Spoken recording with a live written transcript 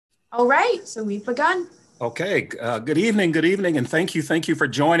All right, so we've begun. Okay, good evening, and thank you for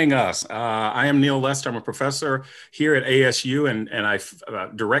joining us. I am Neil Lester. I'm a professor here at ASU, and I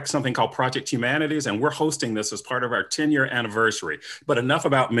direct something called Project Humanities, and we're hosting this as part of our 10-year anniversary. But enough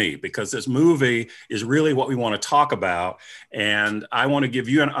about me, because this movie is really what we want to talk about, and I want to give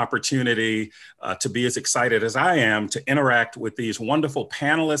you an opportunity to be as excited as I am to interact with these wonderful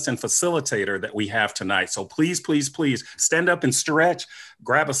panelists and facilitator that we have tonight. So please stand up and stretch,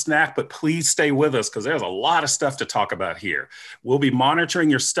 grab a snack, but please stay with us because there's a lot of stuff to talk about here. We'll be monitoring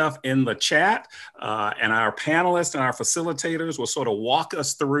your stuff in the chat, and our panelists and our facilitators will sort of walk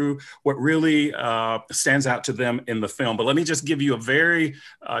us through what really stands out to them in the film. But let me just give you a very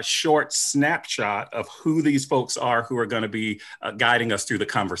short snapshot of who these folks are who are going to be guiding us through the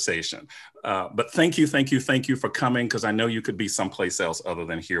conversation. But thank you for coming, because I know you could be someplace else other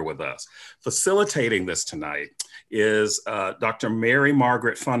than here with us. Facilitating this tonight is Dr. Mary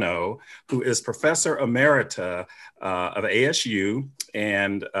Margaret Funno, who is Professor Emerita of ASU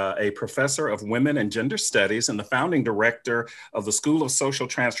and a Professor of Women and Gender Studies and the founding director of the School of Social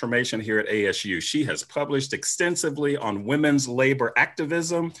Transformation here at ASU. She has published extensively on women's labor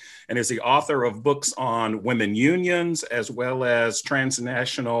activism and is the author of books on women unions as well as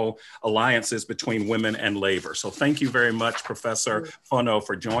transnational alliances between women and labor. So thank you very much, Professor Funno,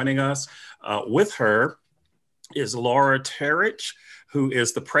 for joining us. With her is Laura Terich, who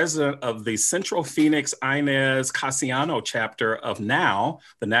is the president of the Central Phoenix Inez Casiano chapter of NOW,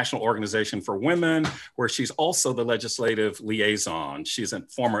 the National Organization for Women, where she's also the legislative liaison. She's a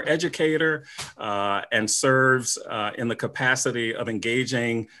former educator and serves in the capacity of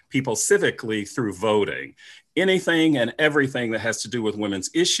engaging people civically through voting. Anything and everything that has to do with women's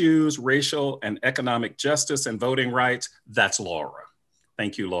issues, racial and economic justice and voting rights, that's Laura.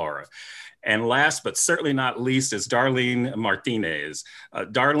 Thank you, Laura. And last, but certainly not least, is Darlene Martinez.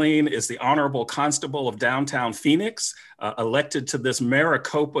 Darlene is the Honorable Constable of Downtown Phoenix, elected to this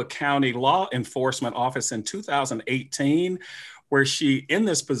Maricopa County Law Enforcement Office in 2018, where she, in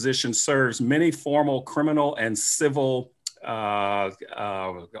this position, serves many formal criminal and civil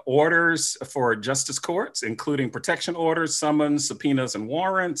orders for justice courts, including protection orders, summons, subpoenas, and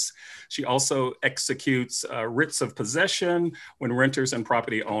warrants. She also executes writs of possession when renters and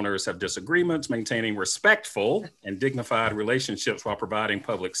property owners have disagreements, maintaining respectful and dignified relationships while providing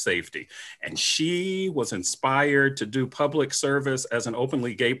public safety. And she was inspired to do public service as an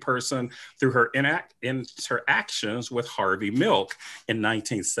openly gay person through her interactions with Harvey Milk in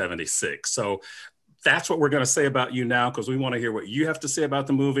 1976. So that's what we're going to say about you now, because we want to hear what you have to say about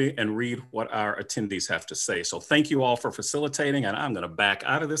the movie and read what our attendees have to say. So thank you all for facilitating, and I'm going to back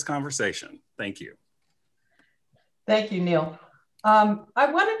out of this conversation. Thank you. Thank you, Neil. I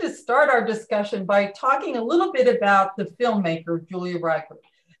wanted to start our discussion by talking a little bit about the filmmaker, Julia Reichert.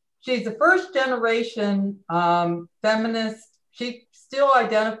 She's a first generation feminist. She still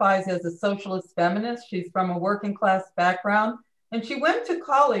identifies as a socialist feminist. She's from a working class background. And she went to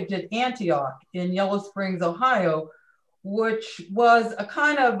college at Antioch in Yellow Springs, Ohio, which was a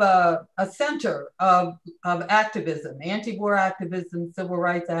kind of a center of activism, anti-war activism, civil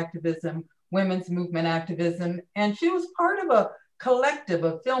rights activism, women's movement activism. And she was part of a collective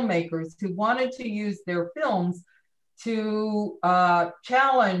of filmmakers who wanted to use their films to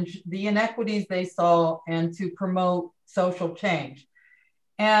challenge the inequities they saw and to promote social change.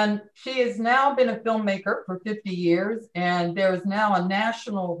 And she has now been a filmmaker for 50 years, and there is now a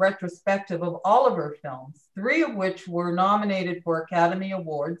national retrospective of all of her films, 3 of which were nominated for Academy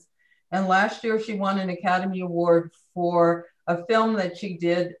Awards. And last year she won an Academy Award for a film that she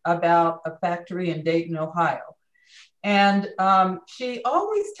did about a factory in Dayton, Ohio. And she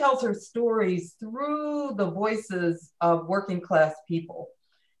always tells her stories through the voices of working class people.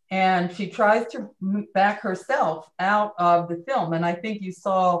 And she tries to back herself out of the film. And I think you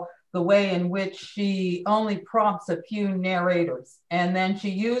saw the way in which she only prompts a few narrators. And then she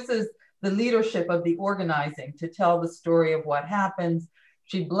uses the leadership of the organizing to tell the story of what happens.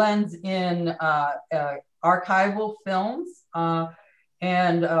 She blends in archival films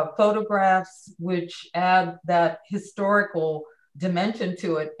and photographs, which add that historical dimension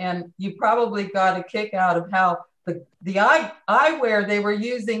to it. And you probably got a kick out of how the eyewear they were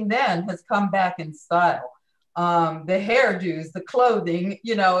using then has come back in style. The hairdos, the clothing,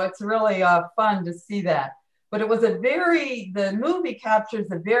 you know, it's really fun to see that. But it was the movie captures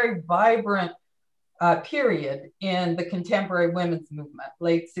a very vibrant period in the contemporary women's movement,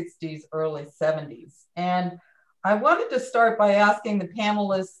 late 60s, early 70s. And I wanted to start by asking the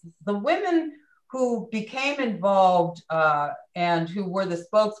panelists, the women who became involved and who were the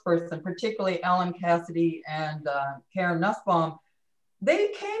spokesperson, particularly Ellen Cassidy and Karen Nussbaum, they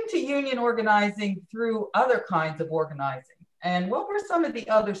came to union organizing through other kinds of organizing. And what were some of the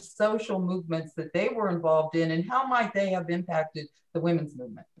other social movements that they were involved in, and how might they have impacted the women's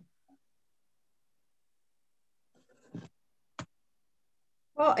movement?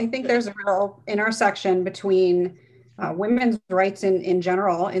 Well, I think there's a real intersection between women's rights in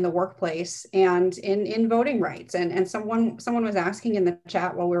general in the workplace and in voting rights. And someone was asking in the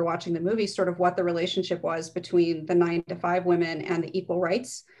chat while we were watching the movie sort of what the relationship was between the 9-to-5 women and the Equal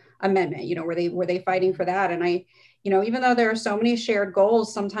Rights Amendment. You know, were they fighting for that? And even though there are so many shared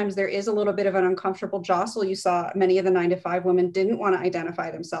goals, sometimes there is a little bit of an uncomfortable jostle. You saw many of the 9-to-5 women didn't want to identify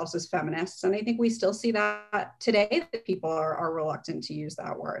themselves as feminists. And I think we still see that today, that people are reluctant to use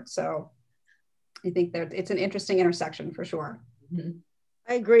that word. So I think that it's an interesting intersection for sure. Mm-hmm.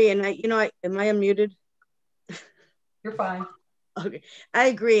 I agree. And am I unmuted? You're fine. Okay, I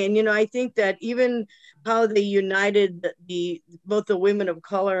agree. And, I think that even how they united both the women of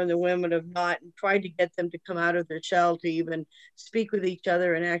color and the women of not, and tried to get them to come out of their shell, to even speak with each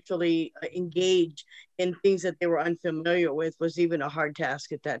other and actually engage in things that they were unfamiliar with, was even a hard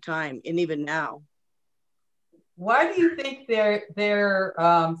task at that time, and even now. Why do you think their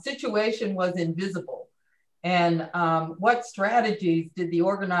situation was invisible? And what strategies did the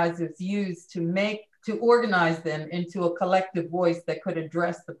organizers use to organize them into a collective voice that could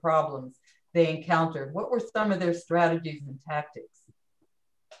address the problems they encountered? What were some of their strategies and tactics?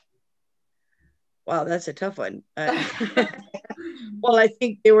 Wow, that's a tough one. Well, I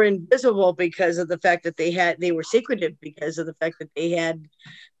think they were invisible because of the fact that they were secretive, because of the fact that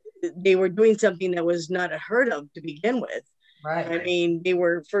they were doing something that was not heard of to begin with. Right. I mean, they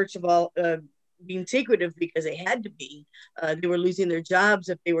were, first of all, being secretive because they had to be. They were losing their jobs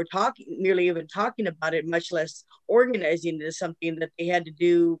if they were merely even talking about it, much less organizing into something that they had to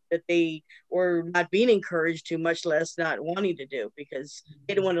do, that they were not being encouraged to, much less not wanting to do, because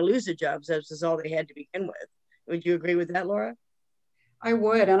they didn't want to lose their jobs. That was all they had to begin with. Would you agree with that, Laura? I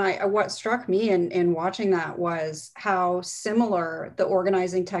would. And what struck me in watching that was how similar the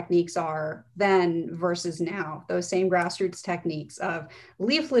organizing techniques are then versus now. Those same grassroots techniques of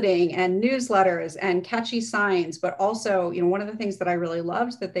leafleting and newsletters and catchy signs, but also, one of the things that I really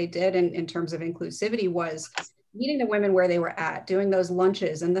loved that they did in terms of inclusivity was meeting the women where they were at, doing those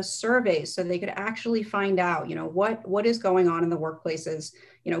lunches and the surveys so they could actually find out, what is going on in the workplaces,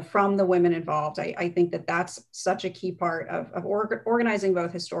 from the women involved. I think that that's such a key part of organizing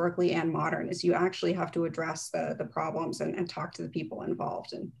both historically and modern, is you actually have to address the problems and talk to the people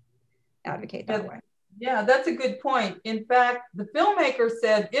involved and advocate that way. Yeah, that's a good point. In fact, the filmmaker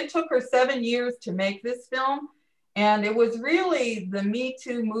said it took her 7 years to make this film. And it was really the Me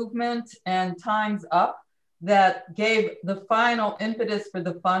Too movement and Time's Up that gave the final impetus for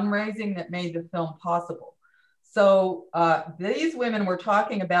the fundraising that made the film possible. So these women were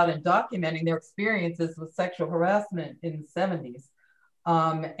talking about and documenting their experiences with sexual harassment in the 70s.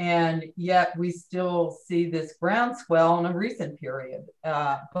 And yet we still see this groundswell in a recent period.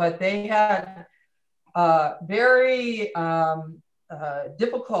 But they had very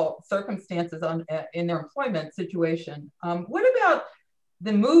difficult circumstances in their employment situation. What about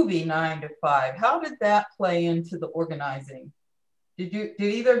the movie 9-to-5? How did that play into the organizing? Did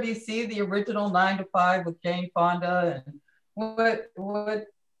either of you see the original 9-to-5 with Jane Fonda? And what was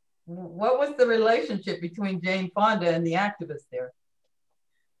the relationship between Jane Fonda and the activists there?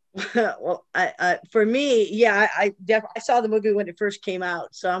 Well, for me, yeah, I saw the movie when it first came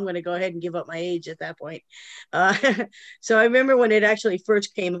out, so I'm going to go ahead and give up my age at that point. So I remember when it actually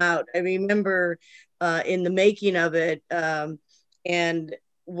first came out. I remember in the making of it, and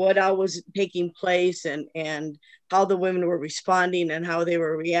what all was taking place, and how the women were responding and how they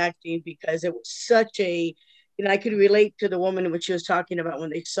were reacting, because it was such a, I could relate to the woman when she was talking about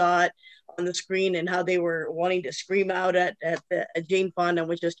when they saw it on the screen and how they were wanting to scream out at Jane Fonda,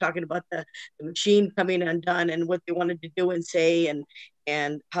 which was talking about the machine coming undone and what they wanted to do and say,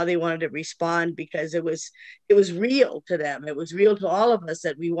 and how they wanted to respond, because it was real to them. It was real to all of us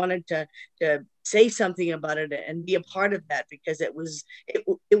that we wanted to say something about it and be a part of that, because it was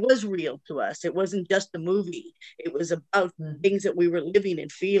real to us. It wasn't just a movie. It was about things that we were living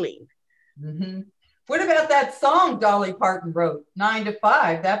and feeling. Mm-hmm. What about that song Dolly Parton wrote,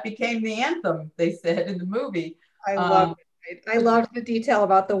 9-to-5? That became the anthem, they said in the movie. I loved it. I loved the detail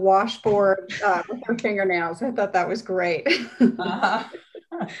about the washboard with her fingernails. I thought that was great. Uh-huh.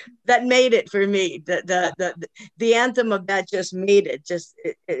 That made it for me. The anthem of that just made it.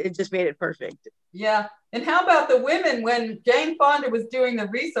 It just made it perfect. Yeah. And how about the women? When Jane Fonda was doing the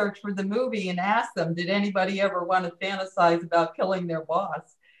research for the movie and asked them, did anybody ever want to fantasize about killing their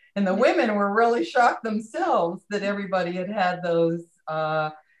boss? And the women were really shocked themselves that everybody had those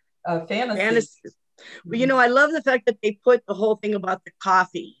fantasies. Well, you know, I love the fact that they put the whole thing about the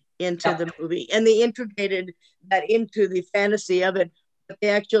coffee into the movie, and they integrated that into the fantasy of it. But they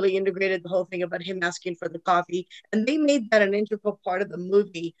actually integrated the whole thing about him asking for the coffee, and they made that an integral part of the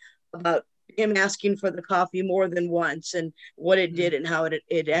movie about him asking for the coffee more than once and what it did and how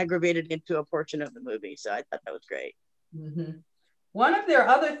it aggravated into a portion of the movie. So I thought that was great. Mm-hmm. One of their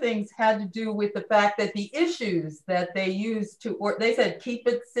other things had to do with the fact that the issues that they used to, or they said, keep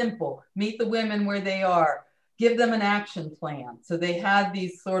it simple, meet the women where they are, give them an action plan. So they had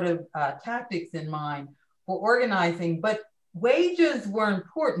these sort of tactics in mind for organizing, but wages were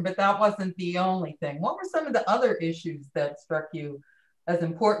important, but that wasn't the only thing. What were some of the other issues that struck you as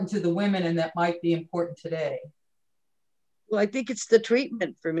important to the women and that might be important today? Well, I think it's the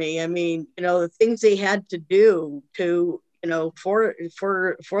treatment for me. I mean, you know, the things they had to do to, you know, for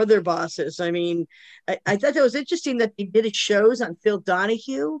their bosses. I mean, I thought that was interesting that they did shows on Phil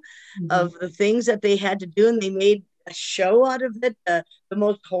Donahue of the things that they had to do, and they made a show out of it, the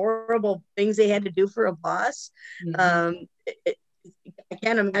most horrible things they had to do for a boss. I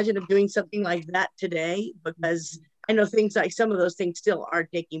can't imagine them doing something like that today, because I know things like some of those things still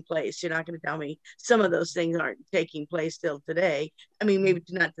aren't taking place. You're not going to tell me some of those things aren't taking place still today. I mean, maybe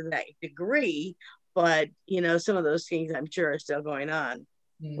not to that degree, but you know, some of those things I'm sure are still going on.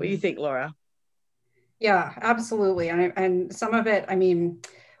 What do you think, Laura? Yeah, absolutely. And some of it, I mean,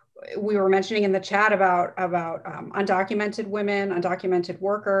 we were mentioning in the chat about undocumented women, undocumented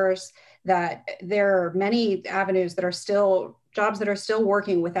workers, that there are many avenues that are still jobs that are still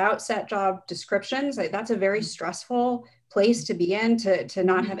working without set job descriptions. That's a very stressful place to be in, to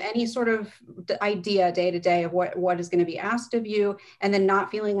not have any sort of idea day to day of what is going to be asked of you, and then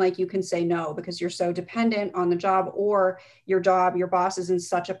not feeling like you can say no because you're so dependent on the job, or your boss is in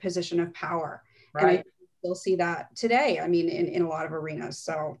such a position of power. Right. And I still see that today. I mean, in a lot of arenas.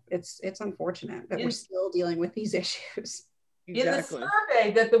 So it's unfortunate that we're still dealing with these issues. Exactly. In the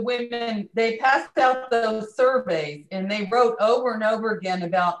survey that the women, they passed out those surveys and they wrote over and over again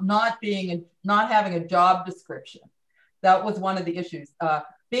about not having a job description. That was one of the issues.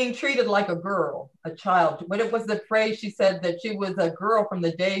 Being treated like a girl, a child. But it was the phrase, she said that she was a girl from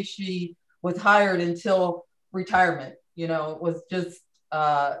the day she was hired until retirement. You know, it was just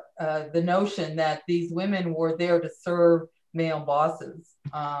the notion that these women were there to serve male bosses.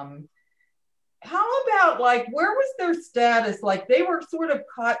 How about, like, where was their status? Like, they were sort of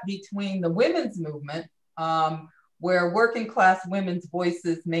caught between the women's movement, where working class women's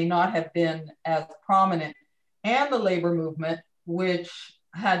voices may not have been as prominent, and the labor movement, which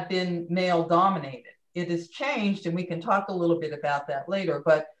had been male dominated. It has changed, and we can talk a little bit about that later,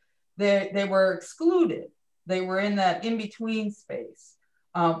 but they were excluded. They were in that in-between space,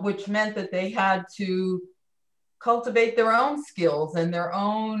 which meant that they had to cultivate their own skills and their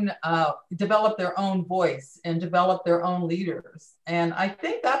own, develop their own voice and develop their own leaders. And I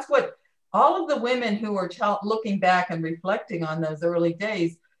think that's what all of the women who are looking back and reflecting on those early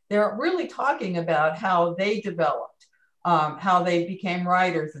days, they're really talking about how they developed, how they became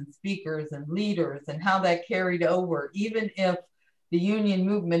writers and speakers and leaders, and how that carried over. Even if the union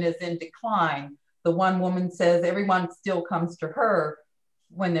movement is in decline, the one woman says everyone still comes to her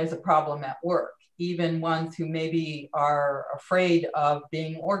when there's a problem at work. Even ones who maybe are afraid of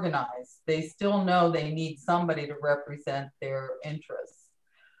being organized, they still know they need somebody to represent their interests.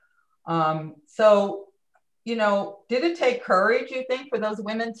 So, you know, did it take courage, you think, for those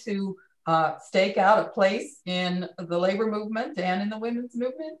women to stake out a place in the labor movement and in the women's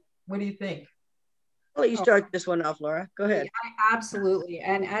movement? What do you think? I'll let you start this one off, Laura. Go ahead. Absolutely.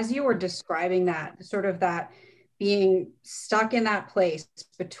 And as you were describing that, sort of that being stuck in that place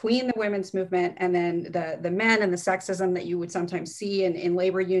between the women's movement and then the men and the sexism that you would sometimes see in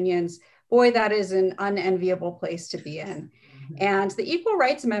labor unions, boy, that is an unenviable place to be in. And the Equal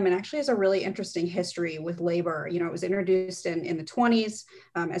Rights Amendment actually has a really interesting history with labor. You know, it was introduced in the 20s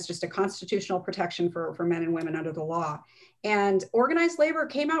as just a constitutional protection for men and women under the law. And organized labor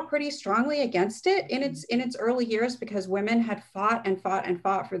came out pretty strongly against it in its early years, because women had fought and fought and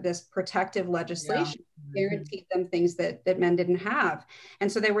fought for this protective legislation, guaranteed them things that men didn't have.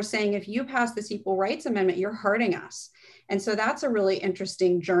 And so they were saying, if you pass this Equal Rights Amendment, you're hurting us. And so that's a really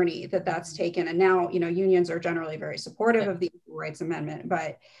interesting journey that's taken. And now, you know, unions are generally very supportive of the Equal Rights Amendment,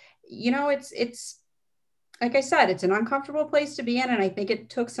 but, you know, it's like I said, it's an uncomfortable place to be in. And I think it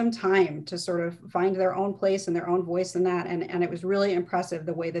took some time to sort of find their own place and their own voice in that. And it was really impressive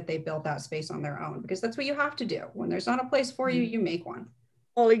the way that they built that space on their own, because that's what you have to do. When there's not a place for you, you make one.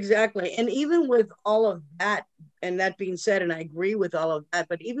 Well, exactly. And even with all of that, and that being said, and I agree with all of that,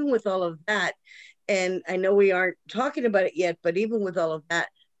 but even with all of that, and I know we aren't talking about it yet, but even with all of that,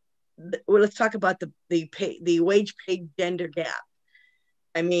 well, let's talk about the wage pay gender gap.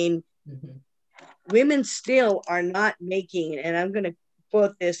 I mean, women still are not making, and I'm going to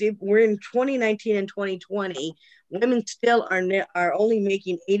quote this, we're in 2019 and 2020, women still are only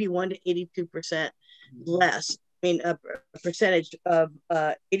making 81 to 82% less. I mean, a percentage of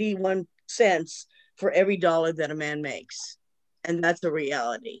 81 cents for every dollar that a man makes. And that's a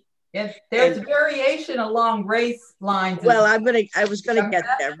reality. Yes, there's variation along race lines. Well, I was gonna get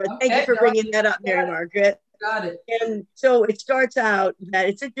there, but thank you for bringing that up, Mary Margaret. Got it. And so it starts out that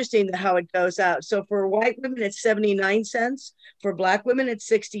it's interesting how it goes out. So for white women, it's 79 cents. For Black women, it's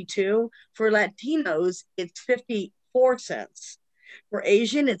 62. For Latinos, it's 54 cents. For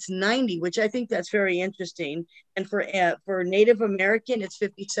Asian, it's 90, which I think that's very interesting. And for Native American, it's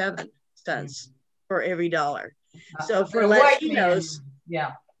 57 cents for every dollar. So for Latinos,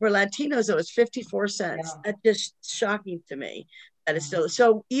 for Latinos, it was 54 cents. That's just shocking to me. That is still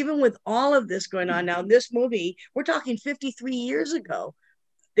so. Even with all of this going on now, this movie, we're talking 53 years ago,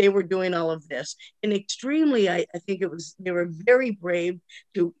 they were doing all of this. And extremely, I think they were very brave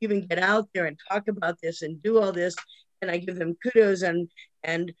to even get out there and talk about this and do all this. And I give them kudos. And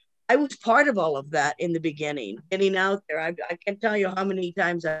I was part of all of that in the beginning, getting out there. I can't tell you how many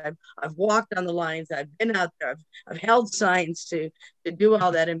times I've walked on the lines. I've been out there. I've held signs to do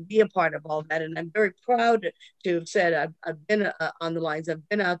all that and be a part of all that. And I'm very proud to have said I've been on the lines. I've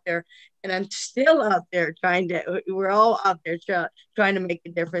been out there, and I'm still out there we're all out there trying to make a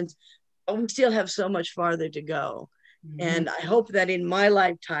difference. But we still have so much farther to go. And I hope that in my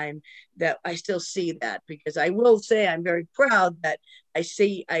lifetime that I still see that, because I will say I'm very proud that I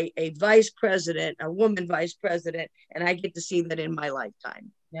see a vice president, a woman vice president, and I get to see that in my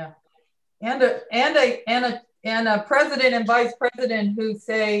lifetime. Yeah, and a president and vice president who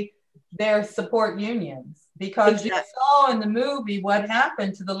say they support unions, because you saw in the movie what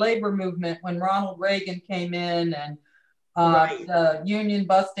happened to the labor movement when Ronald Reagan came in, and the union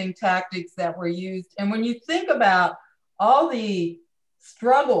busting tactics that were used. And when you think about all the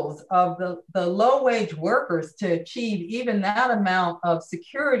struggles of the low-wage workers to achieve even that amount of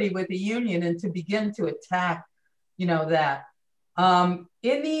security with the union and to begin to attack, that. In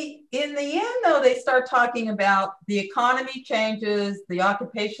the end, though, they start talking about the economy changes, the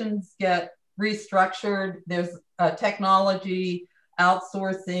occupations get restructured, there's technology,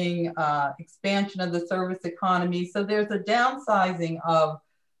 outsourcing, expansion of the service economy. So there's a downsizing of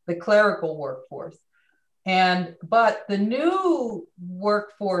the clerical workforce. But the new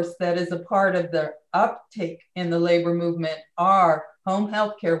workforce that is a part of the uptake in the labor movement are home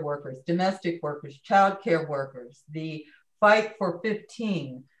healthcare workers, domestic workers, childcare workers, the fight for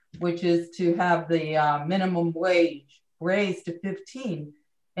 15, which is to have the minimum wage raised to 15.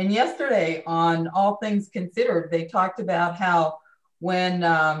 And yesterday on All Things Considered, they talked about how when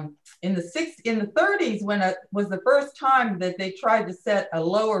in the 30s, when it was the first time that they tried to set a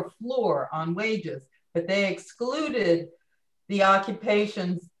lower floor on wages, but they excluded the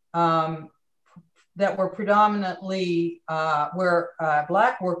occupations that were predominantly, where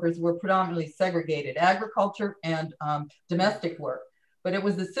Black workers were predominantly segregated, agriculture and domestic work. But it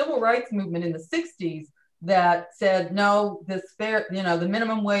was the civil rights movement in the 60s that said, no, the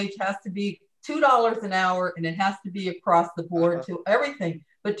minimum wage has to be $2 an hour, and it has to be across the board to everything.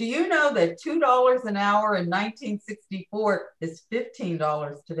 But do you know that $2 an hour in 1964 is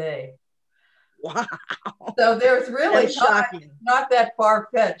 $15 today? Wow. So there's really not that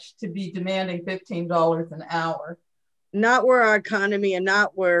far-fetched to be demanding $15 an hour. Not where our economy and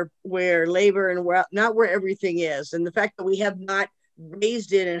not where labor and not where everything is. And the fact that we have not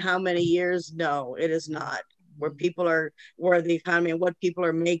raised it in how many years? No, it is not. Where people are, where the economy and what people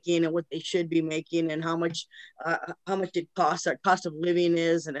are making and what they should be making and how much it costs, our cost of living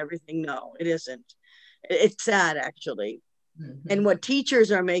is and everything. No, it isn't. It's sad, actually. And what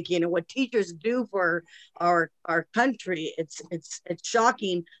teachers are making and what teachers do for our country, it's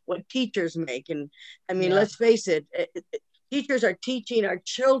shocking what teachers make. And I mean, let's face it, teachers are teaching our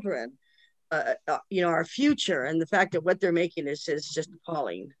children, our future, and the fact that what they're making is just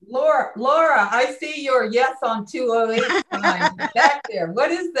appalling. Laura, I see your yes on 208 sign back there.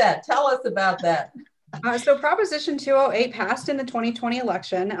 What is that? Tell us about that. So Proposition 208 passed in the 2020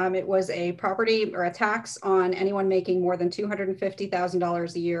 election. It was a property or a tax on anyone making more than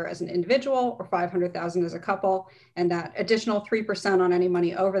 $250,000 a year as an individual or $500,000 as a couple, and that additional 3% on any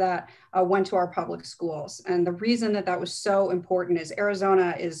money over that. went to our public schools. And the reason that that was so important is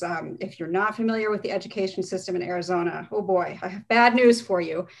Arizona is, if you're not familiar with the education system in Arizona, oh boy, I have bad news for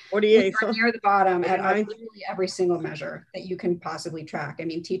you. 48. We are near the bottom at 49. literally every single measure that you can possibly track. I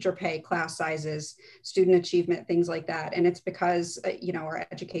mean, teacher pay, class sizes, student achievement, things like that. And it's because, our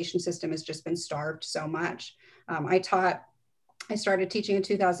education system has just been starved so much. I started teaching in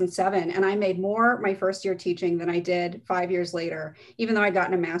 2007, and I made more my first year teaching than I did 5 years later, even though I'd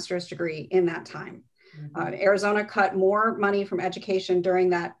gotten a master's degree in that time. Arizona cut more money from education during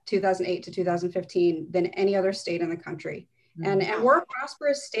that 2008 to 2015 than any other state in the country. And we're a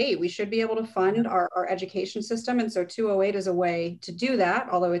prosperous state. We should be able to fund our education system. And so 208 is a way to do that,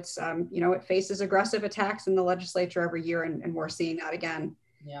 although it's, it faces aggressive attacks in the legislature every year, and we're seeing that again.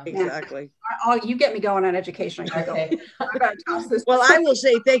 Yeah, exactly. You get me going on education. Okay. Well, I will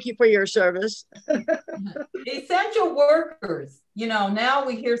say thank you for your service. Essential workers. Now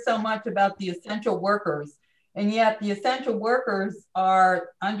we hear so much about the essential workers, and yet the essential workers are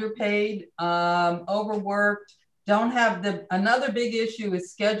underpaid, overworked, don't have another big issue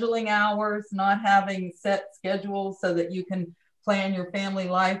is scheduling hours, not having set schedules so that you can plan your family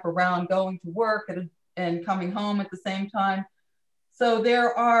life around going to work and coming home at the same time. So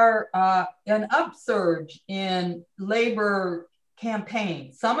there are an upsurge in labor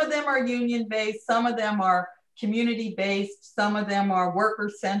campaigns. Some of them are union-based, some of them are community-based, some of them are worker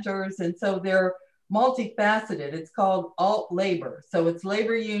centers, and so they're multifaceted. It's called alt labor. So it's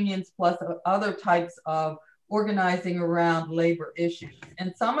labor unions plus other types of organizing around labor issues.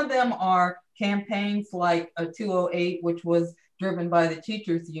 And some of them are campaigns like a 208, which was driven by the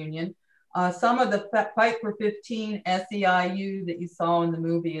teachers union. Some of the Fight for 15 SEIU that you saw in the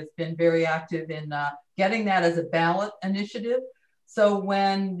movie has been very active in getting that as a ballot initiative. So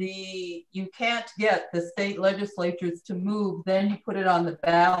when you can't get the state legislatures to move, then you put it on the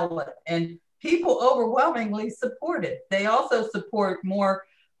ballot, and people overwhelmingly support it. They also support more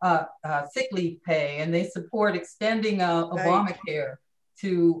sick leave pay, and they support extending Obamacare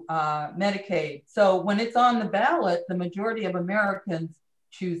to Medicaid. So when it's on the ballot, the majority of Americans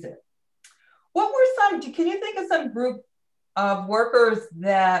choose it. Can you think of some group of workers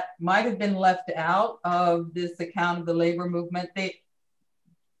that might have been left out of this account of the labor movement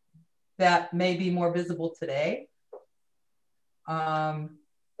that may be more visible today? I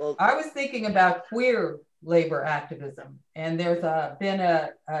was thinking about queer labor activism, and there's been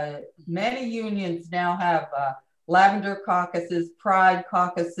many unions now have lavender caucuses, pride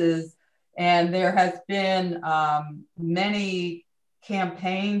caucuses, and there has been many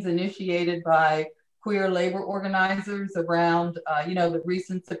campaigns initiated by queer labor organizers around, the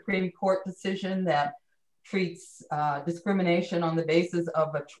recent Supreme Court decision that treats discrimination on the basis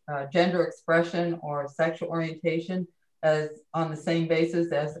of a gender expression or sexual orientation as on the same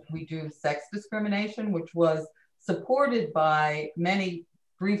basis as we do sex discrimination, which was supported by many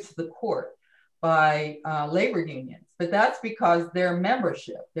briefs to the court by labor unions. But that's because their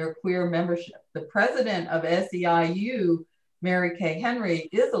queer membership. The president of SEIU, Mary Kay Henry,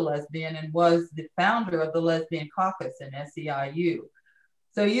 is a lesbian and was the founder of the Lesbian Caucus in SEIU.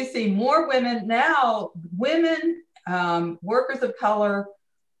 So you see more women now. Women, workers of color,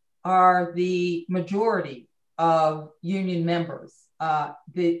 are the majority of union members.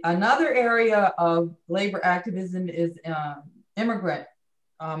 Another area of labor activism is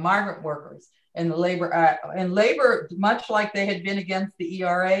migrant workers, and the labor, much like they had been against the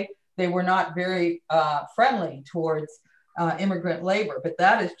ERA, they were not very friendly towards immigrant labor, but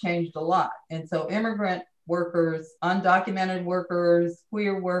that has changed a lot. And so immigrant workers, undocumented workers,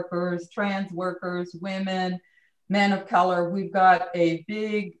 queer workers, trans workers, women, men of color, we've got a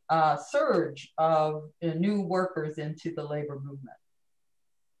big surge of new workers into the labor movement.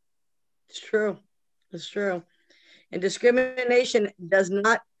 It's true. It's true. And discrimination does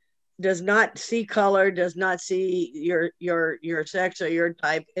not see color, does not see your sex or your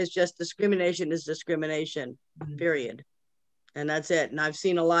type. It's just discrimination is discrimination, period. And that's it. And I've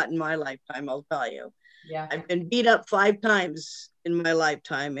seen a lot in my lifetime, I'll tell you. Yeah. I've been beat up 5 times in my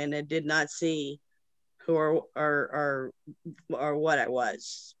lifetime, and it did not see who or what I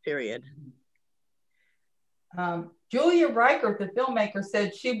was, period. Julia Reichert, the filmmaker,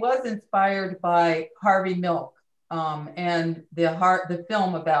 said she was inspired by Harvey Milk and the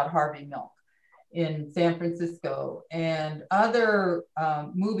film about Harvey Milk in San Francisco and other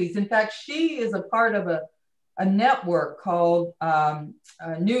movies. In fact, she is a part of a network called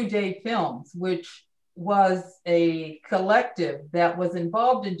New Day Films, which was a collective that was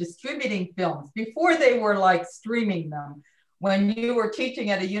involved in distributing films before they were like streaming them. When you were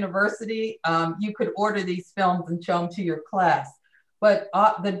teaching at a university, you could order these films and show them to your class. But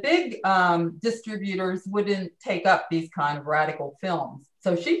the big distributors wouldn't take up these kind of radical films.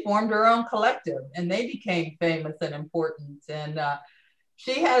 So she formed her own collective, and they became famous and important. And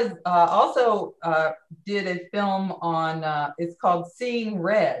she has also did a film on, it's called Seeing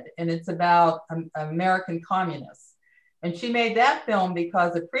Red, and it's about American communists. And she made that film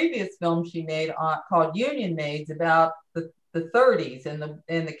because a previous film she made called Union Maids about the 30s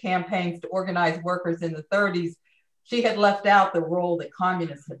and the campaigns to organize workers in the 30s. She had left out the role that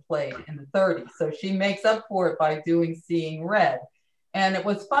communists had played in the 30s. So she makes up for it by doing Seeing Red. And it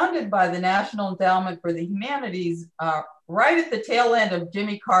was funded by the National Endowment for the Humanities right at the tail end of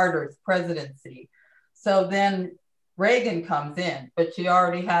Jimmy Carter's presidency. So then Reagan comes in, but she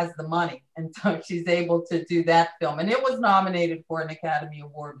already has the money. And so she's able to do that film. And it was nominated for an Academy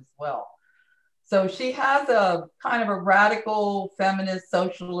Award as well. So she has a kind of a radical feminist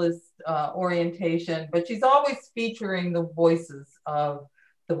socialist orientation, but she's always featuring the voices of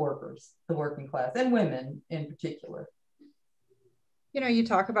the workers, the working class, and women in particular. You know, you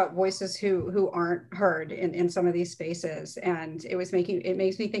talk about voices who aren't heard in some of these spaces, and it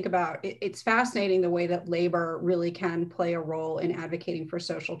makes me think about it's fascinating the way that labor really can play a role in advocating for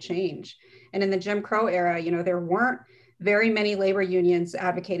social change. And in the Jim Crow era, you know, there weren't very many labor unions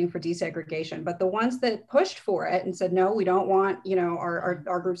advocating for desegregation, but the ones that pushed for it and said, no, we don't want, you know,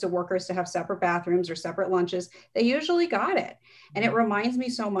 our groups of workers to have separate bathrooms or separate lunches, they usually got it. And it reminds me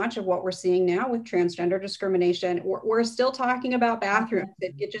so much of what we're seeing now with transgender discrimination. We're still talking about bathrooms.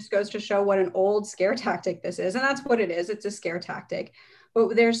 It just goes to show what an old scare tactic this is. And that's what it is. It's a scare tactic.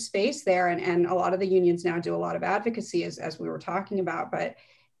 But there's space there. And a lot of the unions now do a lot of advocacy as we were talking about. But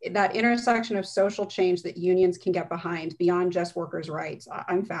that intersection of social change that unions can get behind beyond just workers' rights,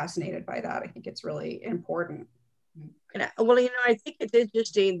 I'm fascinated by that. I think it's really important. Well, you know, I think it's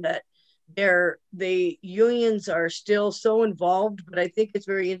interesting that the unions are still so involved, but I think it's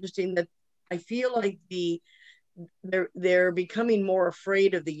very interesting that I feel like they're becoming more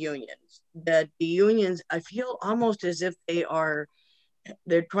afraid of the unions. That the unions, I feel almost as if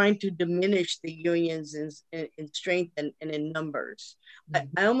they're trying to diminish the unions in strength and in numbers.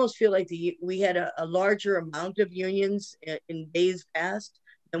 I almost feel like we had a larger amount of unions in days past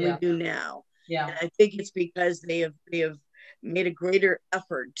than we do now. Yeah. And I think it's because they have made a greater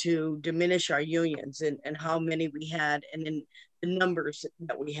effort to diminish our unions and how many we had and in the numbers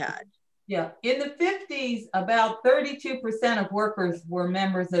that we had. Yeah, in the 50s, about 32% of workers were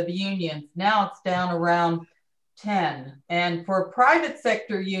members of unions. Now it's down around 10. And for private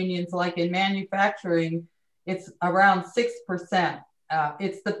sector unions, like in manufacturing, it's around 6%.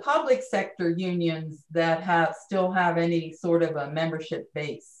 It's the public sector unions that still have any sort of a membership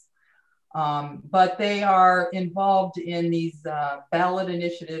base. But they are involved in these ballot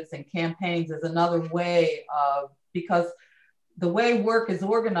initiatives and campaigns as another way because the way work is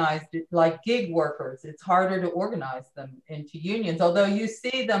organized, like gig workers, it's harder to organize them into unions, although you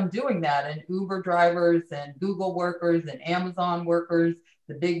see them doing that in Uber drivers and Google workers and Amazon workers,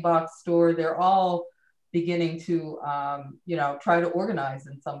 the big box store, they're all beginning to, try to organize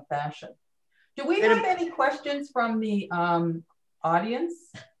in some fashion. Do we have any questions from the audience?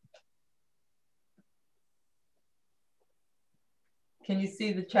 Can you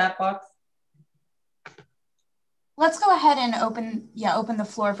see the chat box? Let's go ahead and open the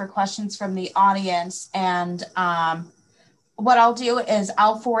floor for questions from the audience. And what I'll do is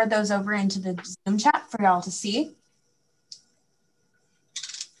I'll forward those over into the Zoom chat for y'all to see.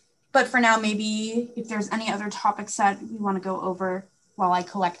 But for now, maybe if there's any other topics that we want to go over while I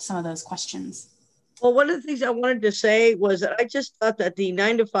collect some of those questions. Well, one of the things I wanted to say was that I just thought that the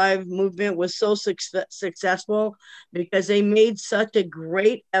 9-to-5 movement was so successful because they made such a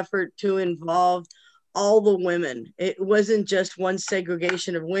great effort to involve all the women. It wasn't just one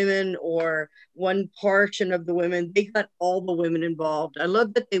segregation of women or one portion of the women. They got all the women involved. I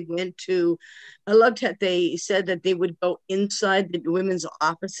love that I loved that they said that they would go inside the women's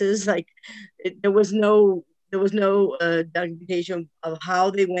offices. Like there was no documentation of how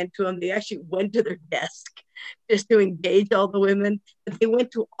they went to them. They actually went to their desk just to engage all the women. But they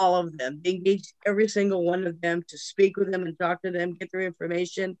went to all of them. They engaged every single one of them to speak with them and talk to them, get their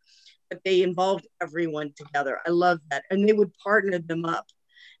information. But they involved everyone together. I love that. And they would partner them up.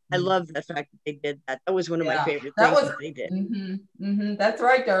 I love the fact that they did that. That was one of my favorite things that they did. That's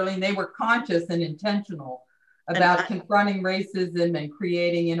right, Darlene. They were conscious and intentional about confronting racism and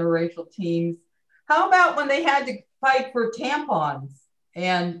creating interracial teams. How about when they had to fight for tampons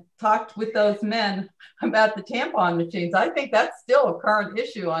and talked with those men about the tampon machines? I think that's still a current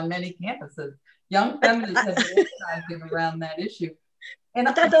issue on many campuses. Young feminists have been organizing around that issue. And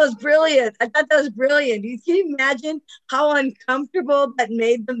I thought that was brilliant. I thought that was brilliant. Can you imagine how uncomfortable that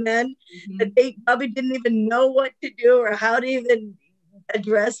made the men? Mm-hmm. That they probably didn't even know what to do or how to even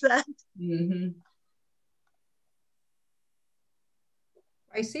address that. Mm-hmm.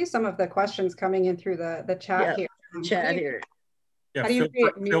 I see some of the questions coming in through the chat here. Chat here. Yeah,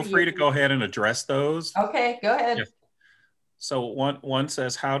 feel free to go ahead and address those. Okay, go ahead. Yeah. So one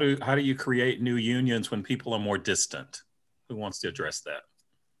says, how do you create new unions when people are more distant? Who wants to address that?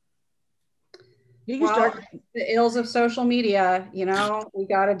 You can start. The ills of social media, you know, we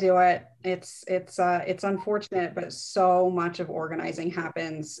got to do it. It's unfortunate, but so much of organizing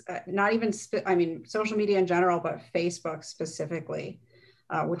happens, not even, I mean, social media in general, but Facebook specifically,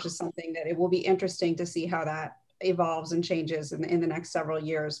 which is something that it will be interesting to see how that evolves and changes in the next several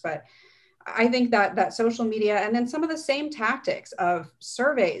years. But I think that social media, and then some of the same tactics of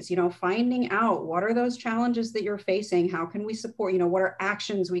surveys, you know, finding out what are those challenges that you're facing, how can we support, you know, what are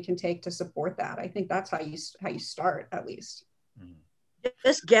actions we can take to support that. I think that's how you start, at least.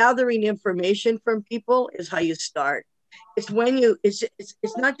 Just gathering information from people is how you start. It's when it's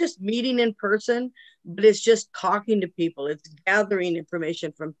not just meeting in person, but it's just talking to people. It's gathering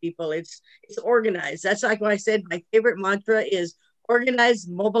information from people. It's organized. That's like what I said. My favorite mantra is organize,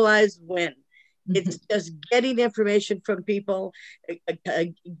 mobilize, win. It's just getting information from people,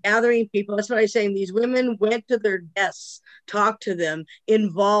 gathering people. That's what I'm saying. These women went to their desks, talked to them,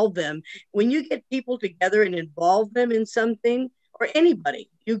 involved them. When you get people together and involve them in something, or anybody,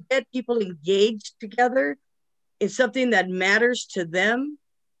 you get people engaged together in something that matters to them,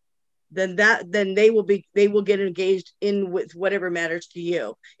 then they will get engaged in with whatever matters to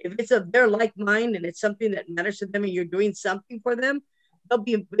you. If it's of their like mind and it's something that matters to them and you're doing something for them, they'll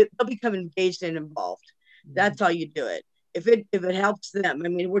become engaged and involved. That's how you do it. If it helps them. I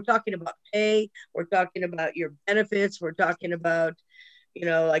mean, we're talking about pay, we're talking about your benefits, we're talking about, you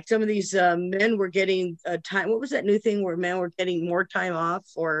know, like some of these men were getting time. What was that new thing where men were getting more time off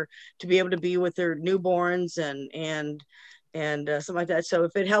or to be able to be with their newborns and something like that. So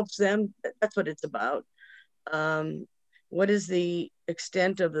if it helps them, that's what it's about. What is the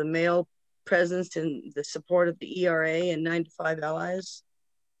extent of the male presence in the support of the ERA and 9 to 5 allies?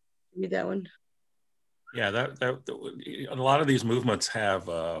 Read that one. Yeah, a lot of these movements have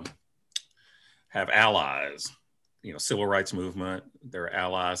allies. You know, civil rights movement, they're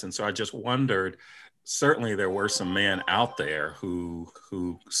allies, and so I just wondered. Certainly, there were some men out there who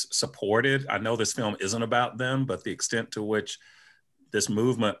supported. I know this film isn't about them, but the extent to which this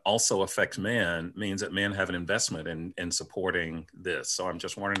movement also affects men means that men have an investment in supporting this. So I'm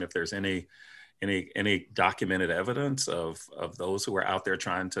just wondering if there's any documented evidence of those who are out there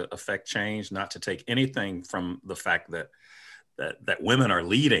trying to affect change. Not to take anything from the fact that women are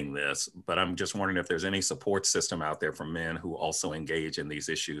leading this, but I'm just wondering if there's any support system out there for men who also engage in these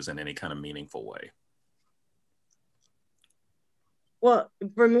issues in any kind of meaningful way. Well,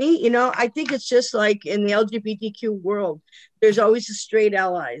 for me, you know, I think it's just like in the LGBTQ world, there's always the straight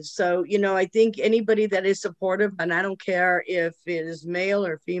allies. So, you know, I think anybody that is supportive, and I don't care if it is male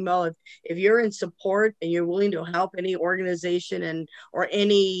or female, if you're in support and you're willing to help any organization or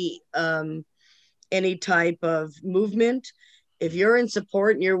any type of movement, if you're in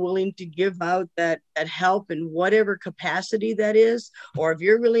support and you're willing to give out that help in whatever capacity that is, or if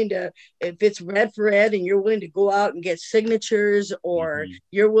you're willing to, if it's Red for Ed and you're willing to go out and get signatures, or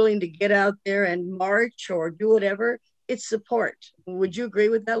you're willing to get out there and march or do whatever, it's support. Would you agree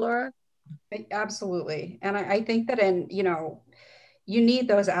with that, Laura? Absolutely. And I think that you need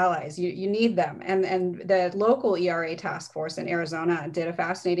those allies, you need them. And the local ERA task force in Arizona did a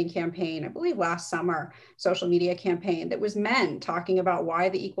fascinating campaign, I believe last summer, social media campaign that was men talking about why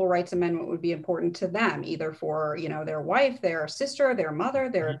the Equal Rights Amendment would be important to them, either for, you know, their wife, their sister, their mother,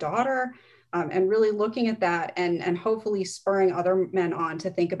 their daughter, and really looking at that and hopefully spurring other men on to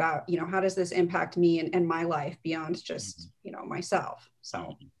think about, you know, how does this impact me and my life beyond just, you know, myself.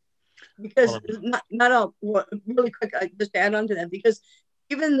 So. Because not all, really quick, just to add on to that, because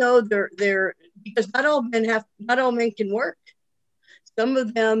even though because not all men can work. Some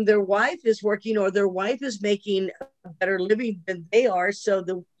of them, their wife is working or their wife is making a better living than they are.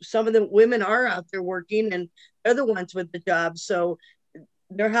 So some of the women are out there working and they're the ones with the job. So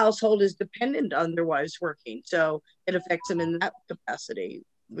their household is dependent on their wives working. So it affects them in that capacity.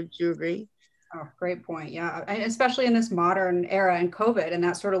 Would you agree? Oh, great point. Yeah. And especially in this modern era and COVID, and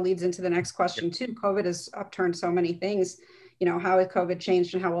that sort of leads into the next question too. COVID has upturned so many things. You know, how has COVID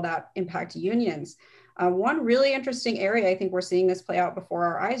changed and how will that impact unions? One really interesting area, I think we're seeing this play out before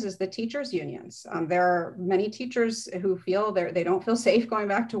our eyes, is the teachers' unions. There are many teachers who feel they don't feel safe going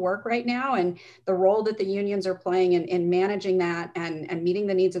back to work right now, and the role that the unions are playing in managing that and meeting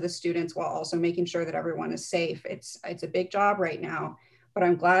the needs of the students while also making sure that everyone is safe. It's a big job right now, but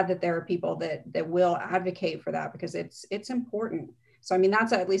I'm glad that there are people that will advocate for that, because it's important. So, I mean,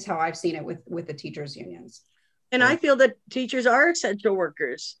 that's at least how I've seen it with the teachers' unions. And I feel that teachers are essential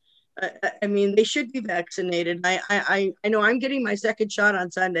workers. I mean, they should be vaccinated. I know I'm getting my second shot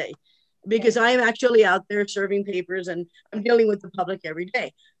on Sunday because I am actually out there serving papers and I'm dealing with the public every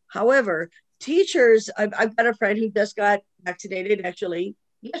day. However, teachers, I've got a friend who just got vaccinated actually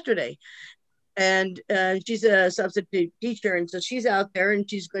yesterday. And she's a substitute teacher, and so she's out there, and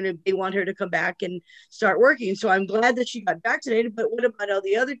they want her to come back and start working. So I'm glad that she got vaccinated. But what about all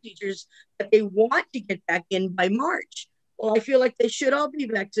the other teachers that they want to get back in by March? Well, I feel like they should all be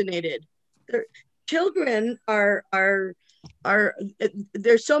vaccinated. Their children are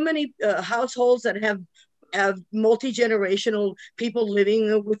there's so many households that have multi-generational people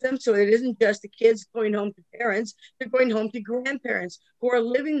living with them. So it isn't just the kids going home to parents, they're going home to grandparents who are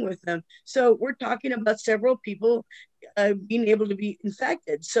living with them. So we're talking about several people being able to be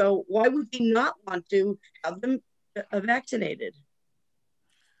infected. So why would we not want to have them vaccinated?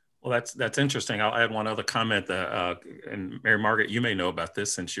 Well, that's interesting. I'll add one other comment that, and Mary Margaret, you may know about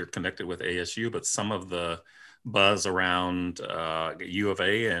this since you're connected with ASU, but some of the buzz around U of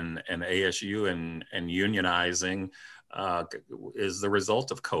A and ASU and unionizing is the result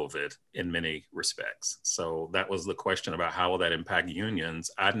of COVID in many respects. So that was the question about how will that impact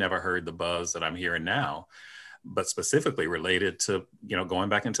unions. I'd never heard the buzz that I'm hearing now, but specifically related to, going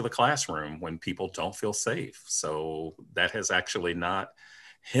back into the classroom when people don't feel safe. So that has actually not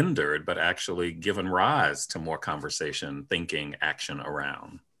hindered, but actually given rise to more conversation, thinking, action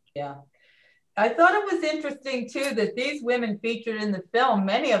around. Yeah. I thought it was interesting too that these women featured in the film,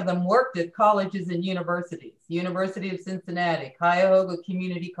 many of them worked at colleges and universities, University of Cincinnati, Cuyahoga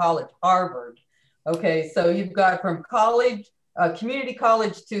Community College, Harvard. Okay, so you've got from college, community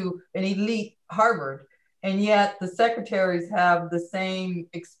college to an elite Harvard, and yet the secretaries have the same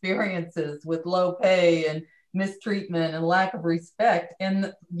experiences with low pay and mistreatment and lack of respect.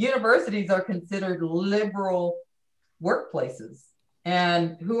 And universities are considered liberal workplaces.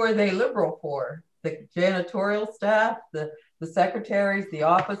 And who are they liberal for? The janitorial staff, the secretaries, the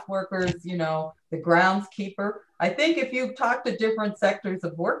office workers, the groundskeeper. I think if you talk to different sectors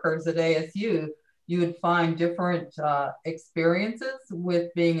of workers at ASU, you would find different experiences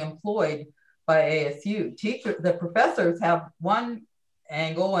with being employed by ASU. The professors have one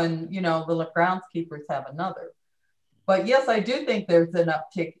angle and, the groundskeepers have another. But yes, I do think there's an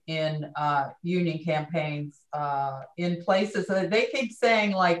uptick in union campaigns in places. They keep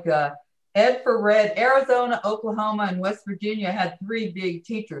saying like Ed for Red, Arizona, Oklahoma, and West Virginia had 3 big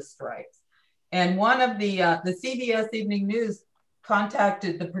teacher strikes. And one of the CBS Evening News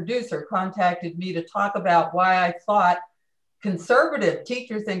the producer contacted me to talk about why I thought conservative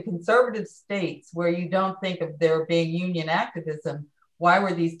teachers in conservative states where you don't think of there being union activism, why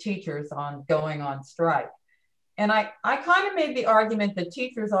were these teachers going on strike? And I kind of made the argument that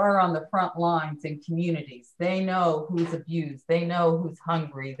teachers are on the front lines in communities. They know who's abused. They know who's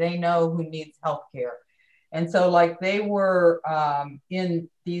hungry. They know who needs healthcare. And so like they were in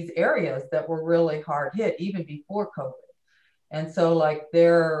these areas that were really hard hit even before COVID. And so like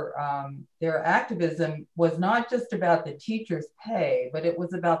their activism was not just about the teachers' pay, but it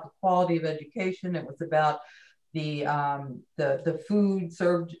was about the quality of education. It was about the food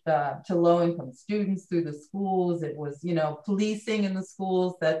served to low-income students through the schools. It was, policing in the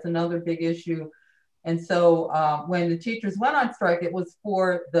schools. That's another big issue. And so when the teachers went on strike, it was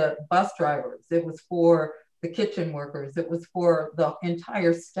for the bus drivers. It was for the kitchen workers. It was for the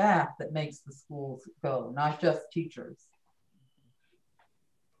entire staff that makes the schools go, not just teachers.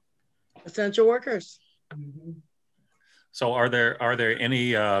 Essential workers. Mm-hmm. So are there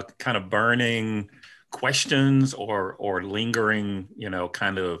any kind of burning questions or lingering,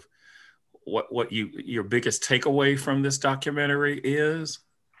 kind of what your biggest takeaway from this documentary is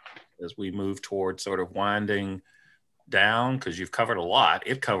as we move toward sort of winding down? Because you've covered a lot,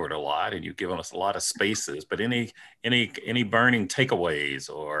 it covered a lot, and you've given us a lot of spaces, but any burning takeaways,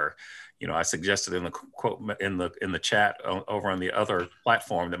 or I suggested in the quote in the chat over on the other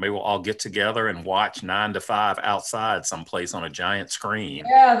platform that maybe we'll all get together and watch 9 to 5 outside someplace on a giant screen.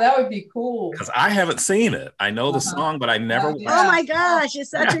 Yeah, that would be cool. Because I haven't seen it. I know the song, but I never watched Oh my gosh, it's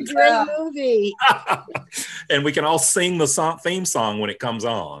such a great movie. And we can all sing the theme song when it comes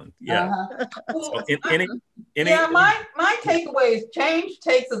on. Yeah. So my takeaway is change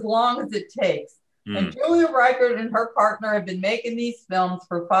takes as long as it takes. And Julia Reichert and her partner have been making these films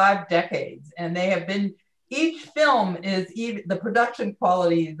for 5 decades. And they have been, each film is even the production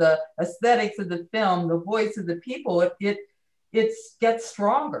quality, the aesthetics of the film, the voice of the people, it gets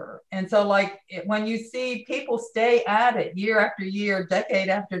stronger. And so like when you see people stay at it year after year, decade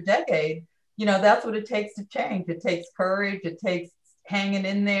after decade, you know, that's what it takes to change. It takes courage. It takes hanging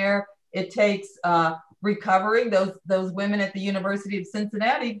in there. It takes recovering. Those women at the University of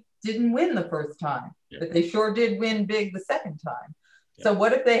Cincinnati didn't win the first time, but they sure did win big the second time. So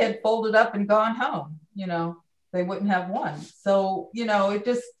what if they had folded up and gone home? You know, they wouldn't have won. So, you know,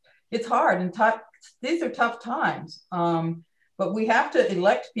 it's hard and tough. These are tough times. But we have to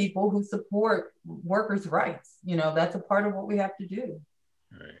elect people who support workers' rights. You know, that's a part of what we have to do.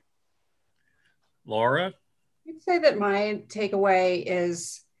 Right. Laura? I'd say that my takeaway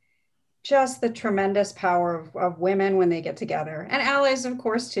is just the tremendous power of women when they get together, and allies, of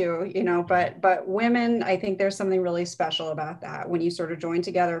course, too, you know, but women, I think there's something really special about that when you sort of join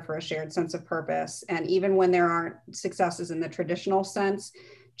together for a shared sense of purpose. And even when there aren't successes in the traditional sense,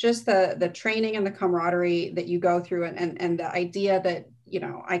 just the training and the camaraderie that you go through, and the idea that, you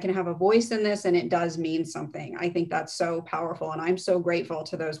know, I can have a voice in this and it does mean something. I think that's so powerful. And I'm so grateful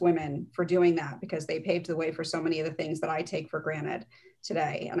to those women for doing that, because they paved the way for so many of the things that I take for granted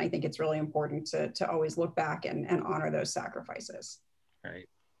today. And I think it's really important to always look back and honor those sacrifices. Right.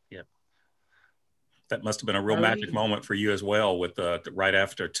 Yeah. That must have been a real magic moment for you as well, with right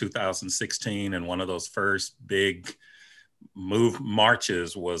after 2016, and one of those first big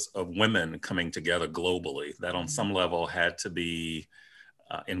marches was of women coming together globally. That on some level had to be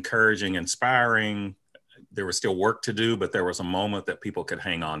encouraging, inspiring. There was still work to do, but there was a moment that people could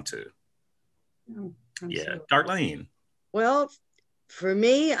hang on to. Yeah. Darlene. Well, for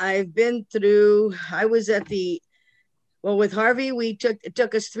me, I was at with Harvey, it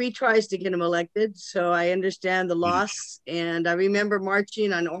took us 3 tries to get him elected. So I understand the loss. And I remember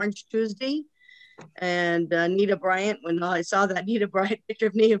marching on Orange Tuesday, and Nita Bryant, when I saw that picture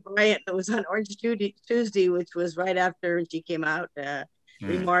of Nita Bryant that was on Orange Tuesday, which was right after she came out,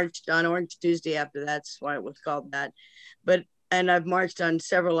 we marched on Orange Tuesday after. That's why it was called that. And I've marched on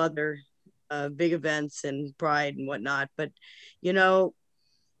several other big events and Pride and whatnot. But, you know,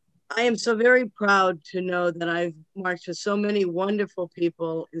 I am so very proud to know that I've marched with so many wonderful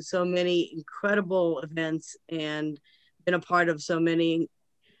people in so many incredible events, and been a part of so many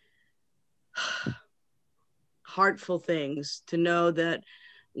heartful things, to know that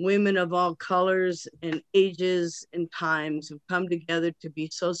women of all colors and ages and times have come together to be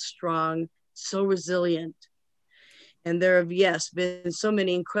so strong, so resilient. And there have, yes, been so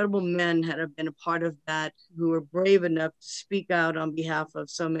many incredible men that have been a part of that, who are brave enough to speak out on behalf of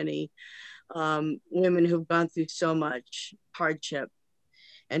so many women who've gone through so much hardship.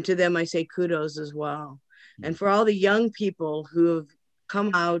 And to them, I say kudos as well. And for all the young people who have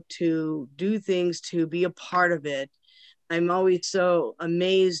come out to do things, to be a part of it, I'm always so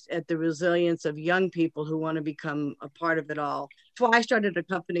amazed at the resilience of young people who want to become a part of it all. So I started a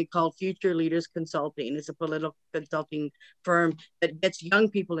company called Future Leaders Consulting. It's a political consulting firm that gets young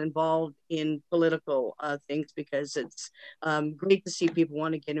people involved in political things, because it's great to see people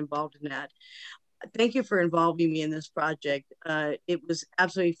want to get involved in that. Thank you for involving me in this project. It was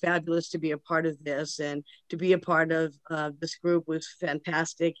absolutely fabulous to be a part of this, and to be a part of this group was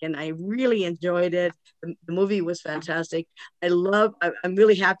fantastic. And I really enjoyed it. The movie was fantastic. I'm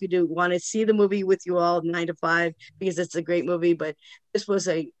really happy to want to see the movie with you all 9 to 5, because it's a great movie, but this was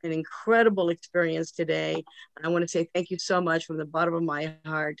an incredible experience today. I want to say thank you so much from the bottom of my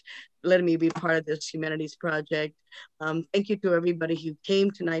heart, letting me be part of this Humanities project. Thank you to everybody who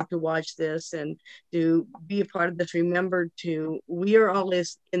came tonight to watch this and to be a part of this. Remember, we are all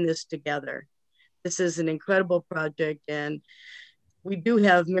in this together. This is an incredible project, and we do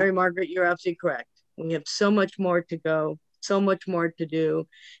have, Mary Margaret, you're absolutely correct. We have so much more to go, so much more to do.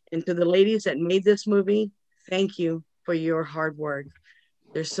 And to the ladies that made this movie, thank you for your hard work.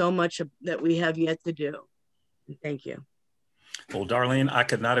 There's so much that we have yet to do. Thank you. Well, Darlene, I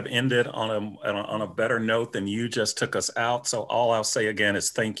could not have ended on a better note than you just took us out. So all I'll say again is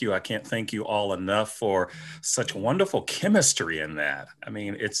thank you. I can't thank you all enough for such wonderful chemistry in that. I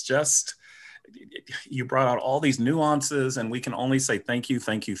mean, it's just, you brought out all these nuances, and we can only say thank you,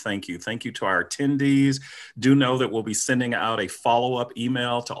 thank you, thank you. Thank you to our attendees. Do know that we'll be sending out a follow-up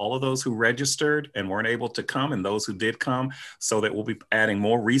email to all of those who registered and weren't able to come, and those who did come, so that we'll be adding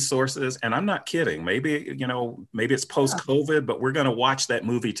more resources. And I'm not kidding. Maybe, maybe it's post-COVID, but we're going to watch that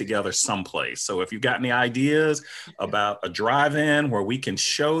movie together someplace. So if you've got any ideas about a drive-in where we can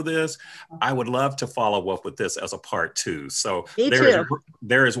show this, I would love to follow up with this as a part 2. So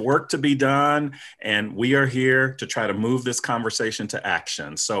there is work to be done. on, and we are here to try to move this conversation to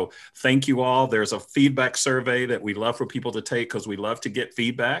action. So thank you all. There's a feedback survey that we love for people to take because we love to get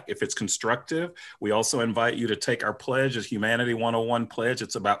feedback if it's constructive. We also invite you to take our pledge, as Humanity 101 pledge.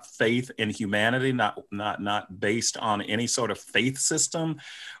 It's about faith in humanity, not based on any sort of faith system.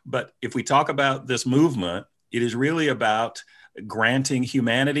 But if we talk about this movement, it is really about granting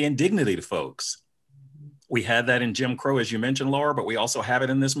humanity and dignity to folks. We had that in Jim Crow, as you mentioned, Laura, but we also have it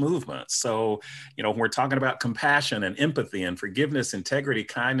in this movement. So, you know, when we're talking about compassion and empathy and forgiveness, integrity,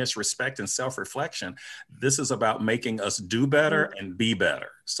 kindness, respect, and self-reflection, this is about making us do better and be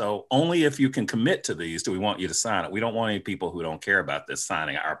better. So only if you can commit to these do we want you to sign it. We don't want any people who don't care about this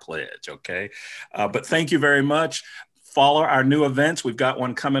signing our pledge, okay? But thank you very much. Follow our new events. We've got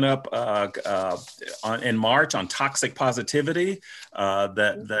one coming up in March on toxic positivity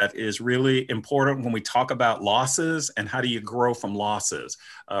that is really important when we talk about losses and how do you grow from losses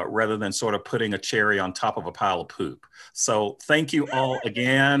rather than sort of putting a cherry on top of a pile of poop. So thank you all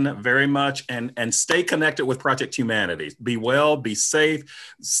again very much, and stay connected with Project Humanities. Be well, be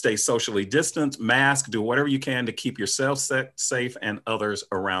safe, stay socially distanced, mask, do whatever you can to keep yourself safe and others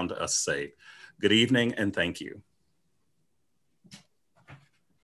around us safe. Good evening and thank you.